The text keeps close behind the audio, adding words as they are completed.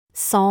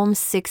Psalm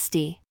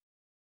 60.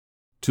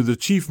 To the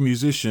chief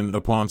musician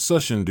upon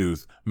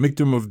Sushanduth,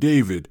 Miktam of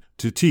David,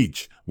 to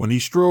teach, when he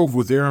strove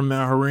with Aram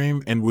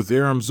Naharaim and with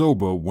Aram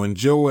Zobah, when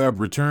Joab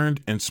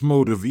returned and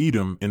smote of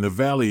Edom in the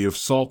valley of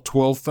Salt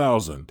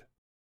 12,000.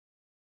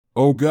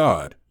 O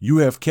God, you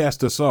have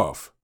cast us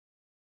off.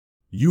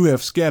 You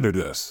have scattered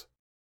us.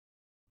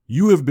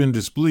 You have been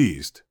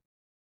displeased.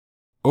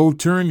 O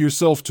turn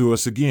yourself to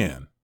us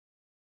again.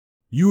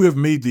 You have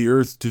made the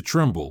earth to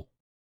tremble.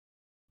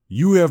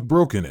 You have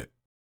broken it.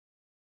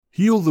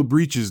 Heal the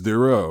breaches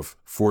thereof,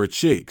 for it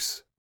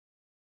shakes.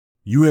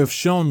 You have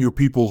shown your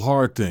people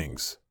hard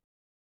things.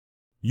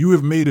 You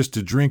have made us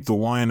to drink the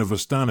wine of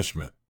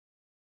astonishment.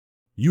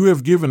 You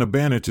have given a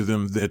banner to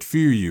them that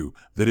fear you,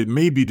 that it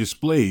may be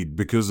displayed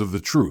because of the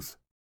truth.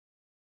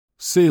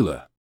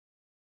 Selah.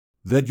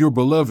 That your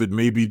beloved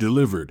may be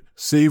delivered,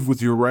 save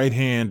with your right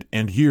hand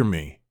and hear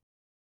me.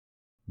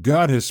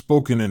 God has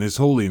spoken in his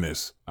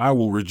holiness, I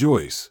will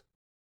rejoice.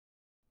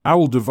 I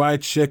will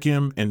divide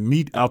Shechem and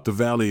mete out the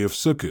valley of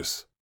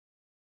Succos.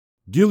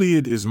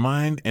 Gilead is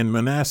mine and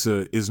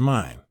Manasseh is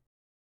mine.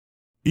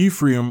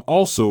 Ephraim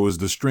also is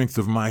the strength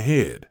of my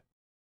head.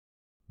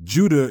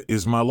 Judah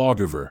is my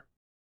lawgiver.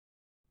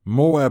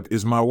 Moab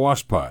is my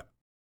washpot.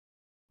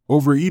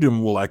 Over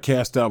Edom will I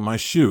cast out my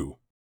shoe.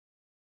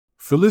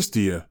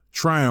 Philistia,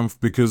 triumph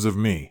because of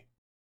me.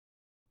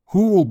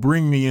 Who will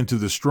bring me into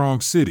the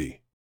strong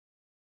city?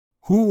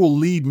 Who will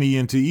lead me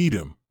into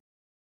Edom?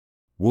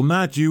 Will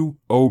not you,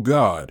 O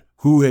God,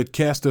 who had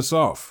cast us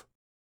off?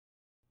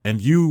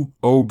 And you,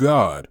 O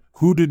God,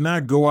 who did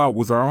not go out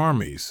with our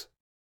armies?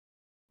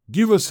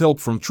 Give us help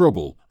from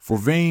trouble, for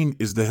vain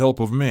is the help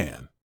of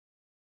man.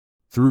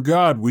 Through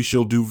God we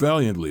shall do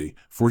valiantly,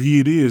 for he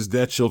it is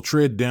that shall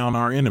tread down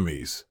our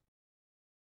enemies.